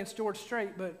you got against George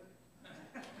Strait, but...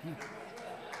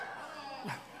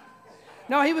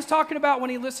 No, he was talking about when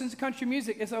he listens to country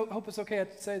music. I hope it's okay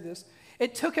to say this.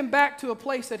 It took him back to a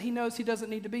place that he knows he doesn't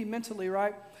need to be mentally,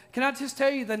 right? Can I just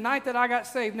tell you, the night that I got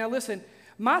saved, now listen,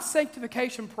 my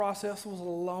sanctification process was a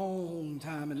long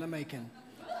time in the making.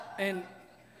 And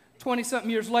 20-something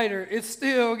years later, it's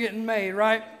still getting made,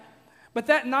 right? But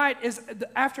that night,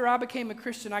 after I became a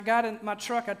Christian, I got in my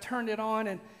truck, I turned it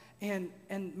on, and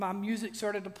my music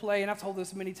started to play. And I've told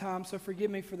this many times, so forgive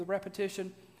me for the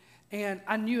repetition. And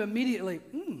I knew immediately,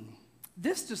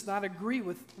 this does not agree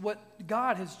with what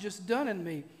God has just done in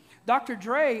me. Dr.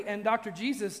 Dre and Dr.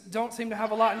 Jesus don't seem to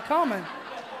have a lot in common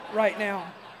right now.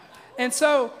 And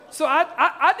so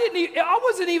I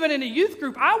wasn't even in a youth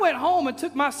group. I went home and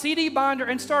took my CD binder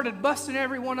and started busting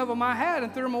every one of them I had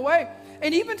and threw them away.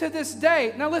 And even to this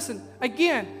day, now listen,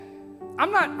 again,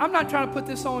 I'm not trying to put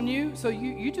this on you, so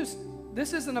you just,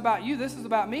 this isn't about you, this is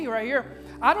about me right here.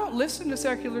 I don't listen to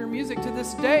secular music to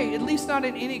this day, at least not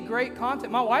in any great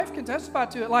content. My wife can testify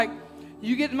to it. Like,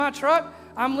 you get in my truck,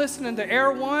 I'm listening to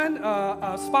Air One,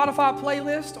 a Spotify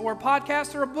playlist, or a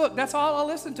podcast, or a book. That's all I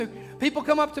listen to. People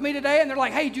come up to me today, and they're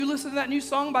like, hey, did you listen to that new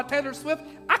song by Taylor Swift?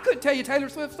 I couldn't tell you Taylor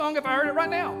Swift's song if I heard it right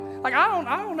now. Like, I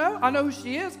don't know. I know who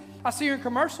she is. I see her in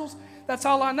commercials. That's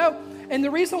all I know. And the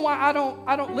reason why I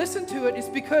don't listen to it is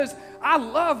because I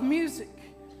love music.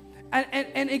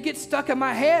 And it gets stuck in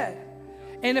my head.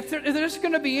 And if there's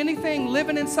going to be anything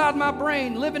living inside my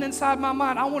brain, living inside my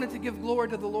mind, I want it to give glory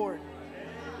to the Lord.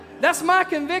 That's my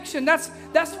conviction. That's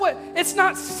what, it's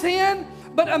not sin,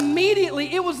 but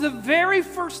immediately it was the very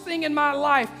first thing in my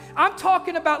life. I'm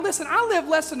talking about, listen, I live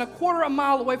less than a quarter of a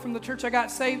mile away from the church I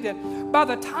got saved in. By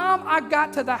the time I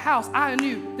got to the house, I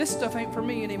knew this stuff ain't for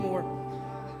me anymore.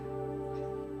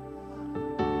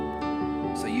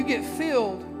 So you get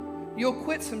filled, you'll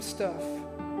quit some stuff,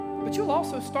 but you'll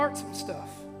also start some stuff.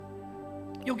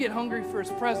 You'll get hungry for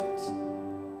His presence.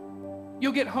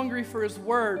 You'll get hungry for His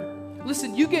word.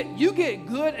 Listen, you get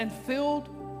good and filled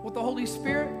with the Holy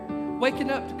Spirit.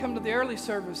 Waking up to come to the early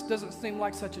service doesn't seem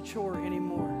like such a chore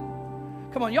anymore.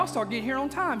 Come on, y'all start getting here on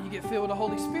time. You get filled with the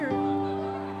Holy Spirit.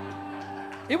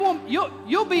 It won't.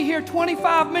 You'll be here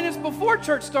 25 minutes before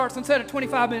church starts instead of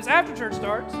 25 minutes after church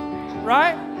starts,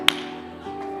 right?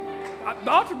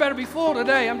 The altar better be full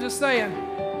today. I'm just saying.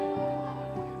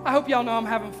 I hope y'all know I'm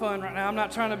having fun right now. I'm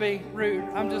not trying to be rude.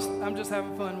 I'm just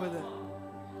having fun with it.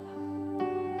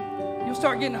 You'll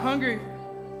start getting hungry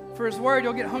for His word.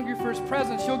 You'll get hungry for His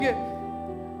presence.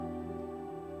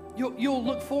 You'll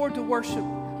look forward to worship.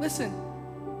 Listen,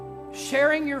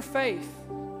 sharing your faith.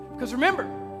 Because remember,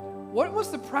 what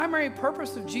was the primary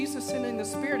purpose of Jesus sending the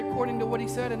Spirit according to what He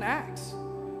said in Acts?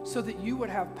 So that you would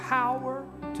have power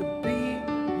to be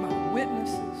my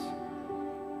witnesses.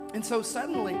 And so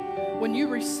suddenly, when you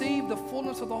receive the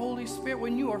fullness of the Holy Spirit,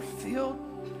 when you are filled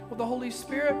with the Holy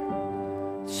Spirit,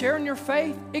 sharing your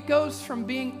faith, it goes from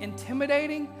being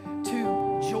intimidating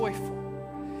to joyful.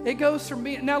 It goes from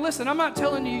being, now listen, I'm not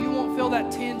telling you won't feel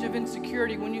that tinge of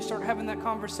insecurity when you start having that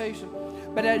conversation.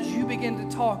 But as you begin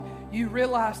to talk, you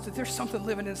realize that there's something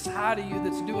living inside of you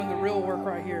that's doing the real work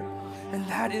right here. And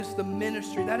that is the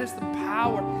ministry, that is the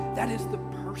power, that is the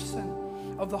person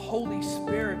of the Holy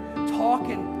Spirit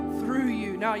talking through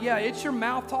you. Now, yeah, it's your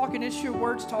mouth talking, it's your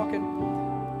words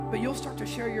talking, but you'll start to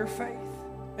share your faith.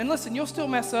 And listen, you'll still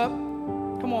mess up.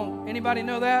 Come on, anybody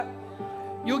know that?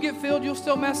 You'll get filled, you'll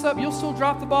still mess up, you'll still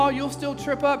drop the ball, you'll still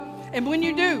trip up. And when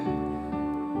you do,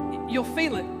 you'll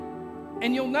feel it.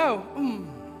 And you'll know,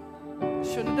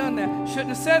 shouldn't have done that. Shouldn't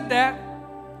have said that.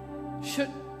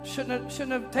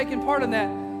 Shouldn't have taken part in that.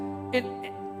 And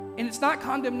it's not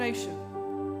condemnation.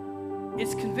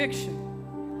 It's conviction.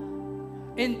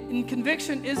 And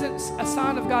conviction isn't a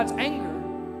sign of God's anger.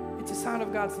 It's a sign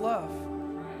of God's love.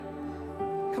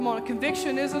 Come on,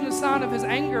 conviction isn't a sign of His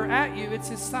anger at you. It's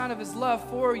His sign of His love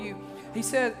for you. He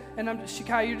said, and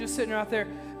Shekiah, you're just sitting right there.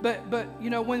 But you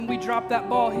know, when we drop that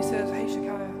ball, He says, hey,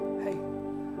 Shekiah, hey,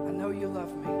 I know you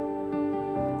love me.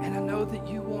 And I know that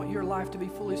you want your life to be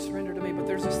fully surrendered to me. But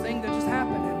there's this thing that just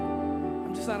happened, and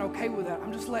I'm just not okay with that.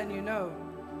 I'm just letting you know.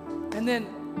 And then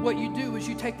what you do is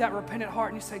you take that repentant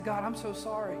heart and you say, God, I'm so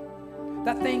sorry.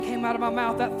 That thing came out of my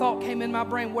mouth. That thought came in my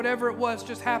brain. Whatever it was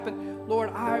just happened.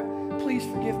 Lord, please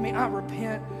forgive me. I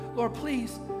repent. Lord,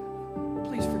 please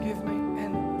forgive me.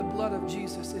 And the blood of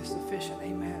Jesus is sufficient.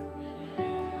 Amen.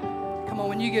 Come on,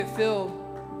 when you get filled,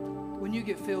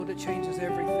 it changes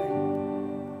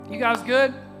everything. You guys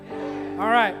good? All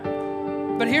right.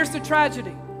 But here's the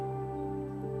tragedy.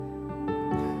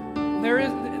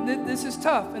 This is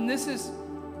tough, and this is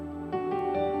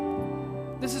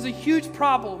a huge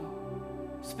problem,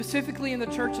 specifically in the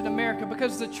church in America,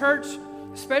 because the church,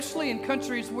 especially in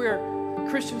countries where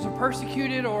Christians are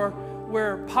persecuted or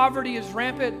where poverty is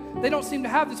rampant, they don't seem to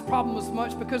have this problem as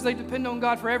much because they depend on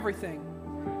God for everything.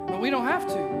 But we don't have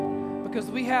to,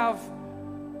 because we have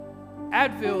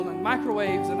Advil and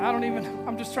microwaves, and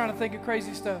I'm just trying to think of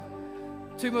crazy stuff.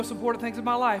 Two most important things in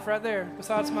my life right there,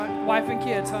 besides my wife and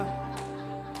kids, huh?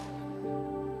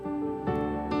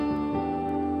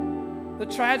 The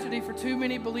tragedy for too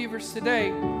many believers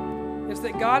today is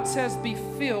that God says be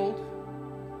filled,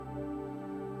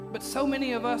 but so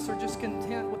many of us are just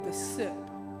content with the sip.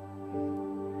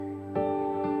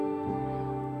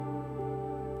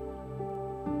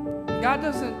 God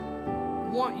doesn't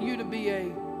want you to be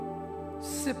a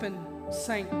sipping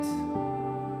saint.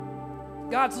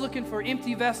 God's looking for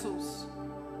empty vessels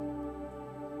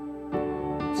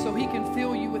so He can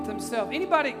fill you with Himself.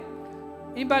 Anybody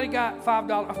got a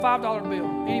 $5 bill?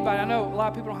 Anybody? I know a lot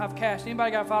of people don't have cash.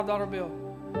 Anybody got a $5 bill?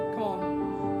 Come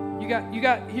on. You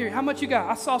got here. How much you got?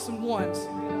 I saw some ones.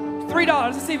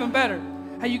 $3. It's even better.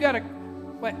 Hey,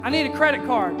 wait, I need a credit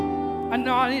card. I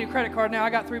know I need a credit card now. I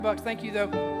got $3. Thank you, though.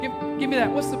 Give me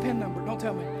that. What's the PIN number? Don't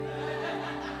tell me.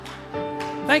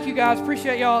 Thank you, guys.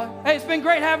 Appreciate y'all. Hey, it's been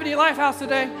great having you at LifeHouse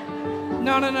today.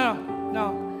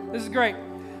 No. This is great.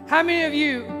 How many of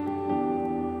you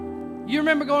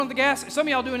remember going to the gas? Some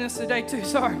of y'all doing this today too.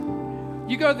 Sorry.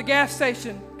 You go to the gas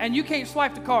station and you can't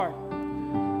swipe the card.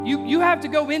 You have to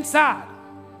go inside.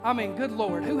 I mean, good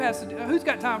Lord, who's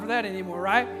got time for that anymore,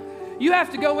 right? You have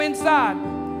to go inside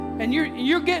and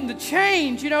you're getting the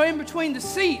change, in between the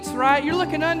seats, right? You're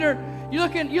looking under, you're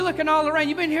looking all around.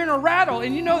 You've been hearing a rattle,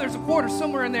 and there's a quarter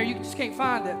somewhere in there. You just can't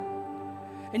find it.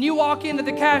 And you walk into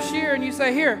the cashier and you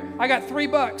say, "Here, I got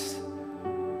 $3.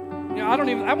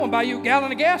 I won't buy you a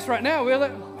gallon of gas right now, will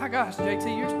it?" Oh my gosh,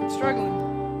 JT, you're struggling.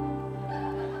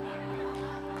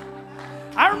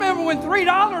 I remember when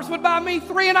 $3 would buy me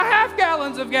 3.5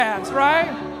 gallons of gas, right?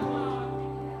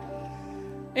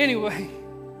 Anyway,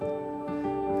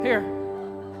 here.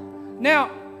 Now,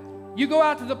 you go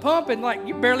out to the pump and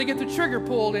you barely get the trigger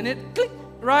pulled and it click,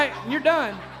 right? And you're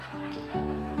done.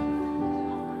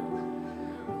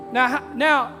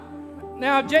 Now,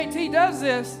 JT does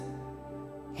this.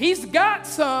 He's got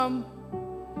some,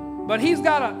 but he ain't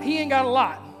got a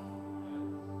lot,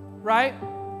 right?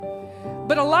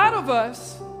 But a lot of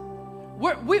us,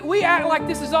 we act like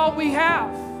this is all we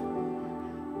have.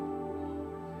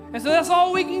 And so that's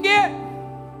all we can get.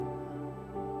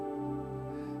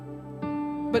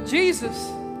 But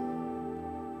Jesus,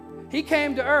 he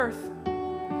came to earth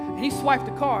and he swiped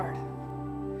a card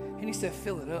and he said,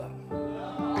 "Fill it up."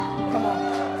 Come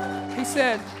on. He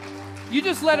said, "You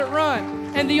just let it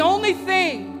run." And the only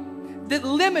thing that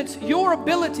limits your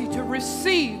ability to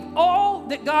receive all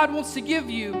that God wants to give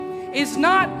you is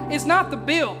not the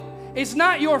bill. It's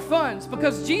not your funds,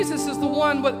 because Jesus is the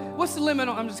one with, what's the limit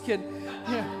on? I'm just kidding.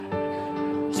 Yeah.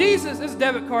 Jesus, this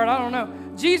debit card, I don't know.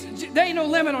 Jesus, there ain't no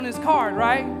limit on his card,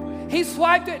 right? He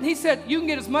swiped it and he said, "You can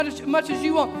get as much as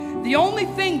you want." The only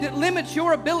thing that limits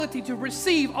your ability to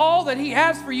receive all that he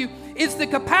has for you is the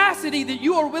capacity that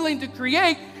you are willing to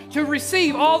create to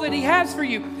receive all that he has for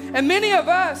you. And many of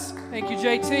us, thank you,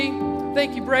 JT,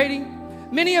 thank you, Brady,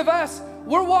 many of us,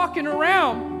 we're walking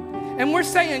around and we're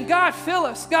saying, "God, fill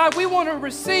us. God, we want to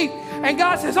receive." And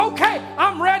God says, "Okay,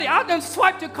 I'm ready. I done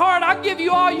swiped a card. I'll give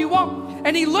you all you want."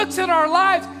 And he looks at our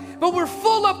lives, but we're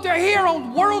full up to here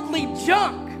on worldly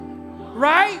junk,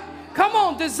 right? Come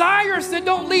on, desires that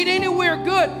don't lead anywhere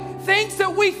good. Things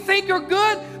that we think are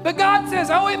good, but God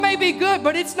says, "Oh, it may be good,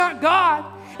 but it's not God.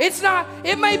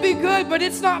 It may be good, but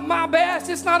it's not my best.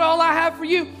 It's not all I have for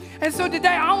you." And so today,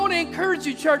 I want to encourage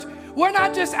you, church. We're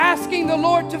not just asking the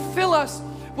Lord to fill us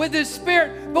with his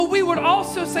Spirit, but we would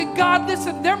also say, "God,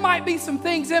 listen, there might be some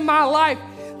things in my life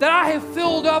that I have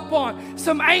filled up on,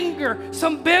 some anger,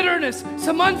 some bitterness,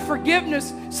 some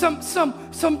unforgiveness,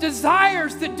 some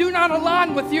desires that do not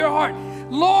align with your heart.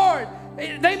 Lord,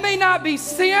 they may not be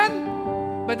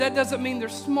sin, but that doesn't mean they're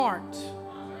smart.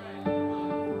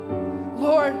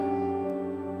 Lord,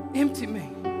 empty me.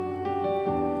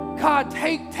 God,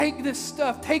 take this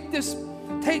stuff, take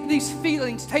these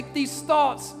feelings, take these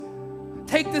thoughts,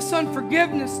 take this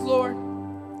unforgiveness, Lord.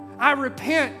 I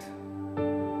repent.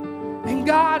 And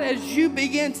God, as you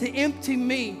begin to empty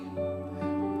me,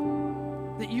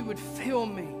 that you would fill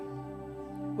me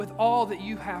with all that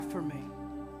you have for me.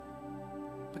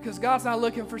 Because God's not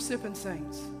looking for sipping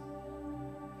saints.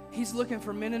 He's looking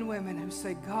for men and women who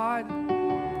say, "God,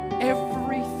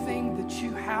 everything that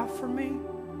you have for me,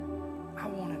 I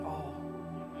want it all."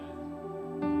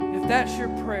 If that's your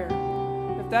prayer,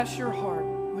 if that's your heart,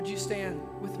 would you stand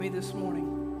with me this morning?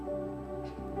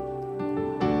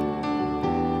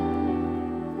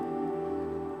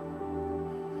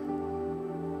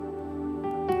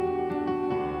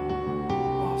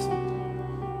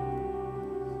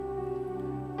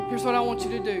 Here's what I want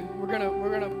you to do. We're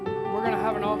gonna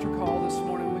have an altar call this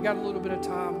morning. We got a little bit of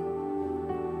time.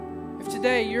 If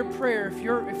today your prayer, if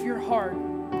your heart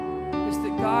is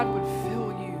that God would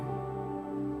fill you,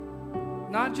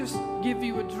 not just give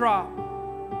you a drop,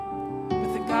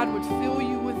 but that God would fill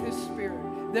you with his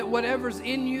Spirit, that whatever's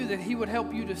in you, that he would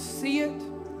help you to see it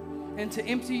and to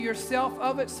empty yourself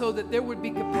of it so that there would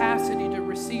be capacity to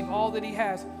receive all that he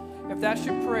has. If that's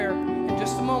your prayer, in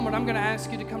just a moment, I'm going to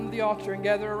ask you to come to the altar and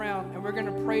gather around, and we're going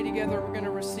to pray together. We're going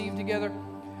to receive together.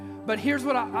 But here's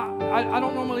what I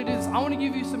don't normally do this. I want to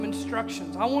give you some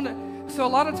instructions. So a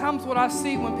lot of times what I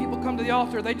see when people come to the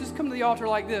altar, they just come to the altar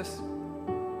like this.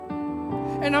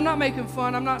 And I'm not making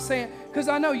fun. I'm not saying, because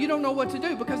I know you don't know what to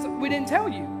do because we didn't tell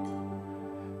you.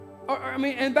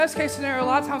 In best case scenario, a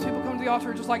lot of times people come to the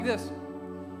altar just like this.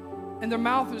 And their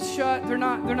mouth is shut. They're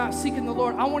not seeking the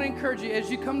Lord. I want to encourage you as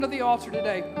you come to the altar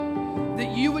today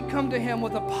that you would come to him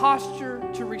with a posture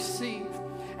to receive,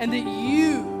 and that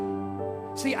you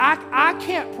see, I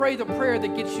can't pray the prayer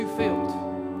that gets you filled.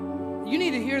 You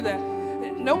need to hear that.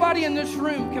 Nobody in this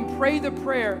room can pray the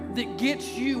prayer that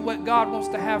gets you what God wants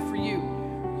to have for you.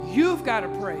 You've got to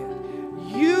pray it.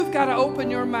 You've got to open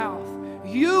your mouth.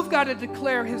 You've got to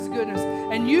declare his goodness,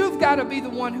 and you've got to be the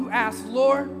one who asks,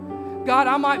 "Lord, God,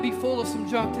 I might be full of some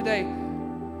junk today.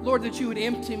 Lord, that you would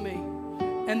empty me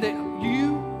and that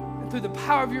you, through the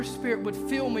power of your Spirit, would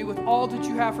fill me with all that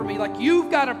you have for me. Like,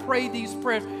 you've got to pray these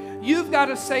prayers. You've got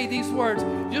to say these words.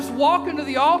 Just walk into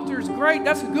the altar is great.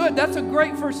 That's good. That's a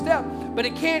great first step. But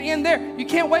it can't end there. You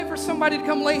can't wait for somebody to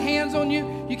come lay hands on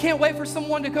you. You can't wait for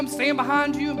someone to come stand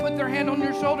behind you and put their hand on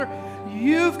your shoulder.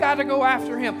 You've got to go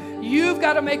after him. You've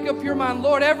got to make up your mind,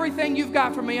 Lord, everything you've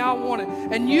got for me, I want it.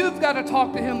 And you've got to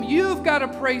talk to him. You've got to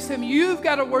praise him. You've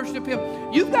got to worship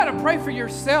him. You've got to pray for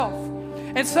yourself.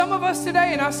 And some of us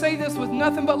today, and I say this with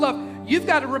nothing but love, you've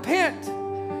got to repent.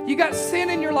 You got sin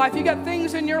in your life. You got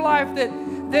things in your life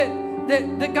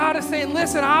that God is saying,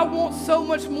 listen, I want so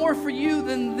much more for you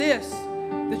than this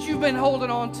that you've been holding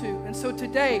on to. And so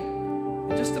today,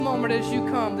 in just a moment as you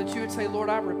come, that you would say, Lord,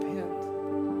 I repent.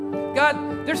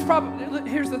 God,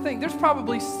 here's the thing, there's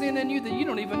probably sin in you that you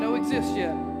don't even know exists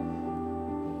yet.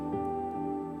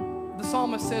 The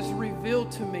psalmist says, reveal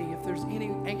to me if there's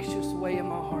any anxious way in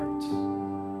my heart.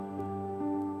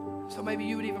 So maybe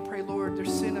you would even pray, Lord,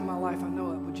 there's sin in my life. I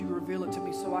know it. Would you reveal it to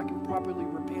me so I can properly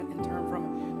repent and turn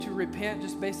from it? To repent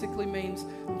just basically means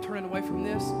I'm turning away from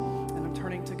this and I'm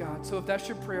turning to God. So if that's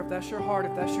your prayer, if that's your heart,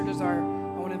 if that's your desire,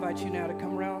 I want to invite you now to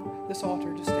come around this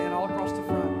altar. Just stand all across the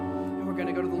front.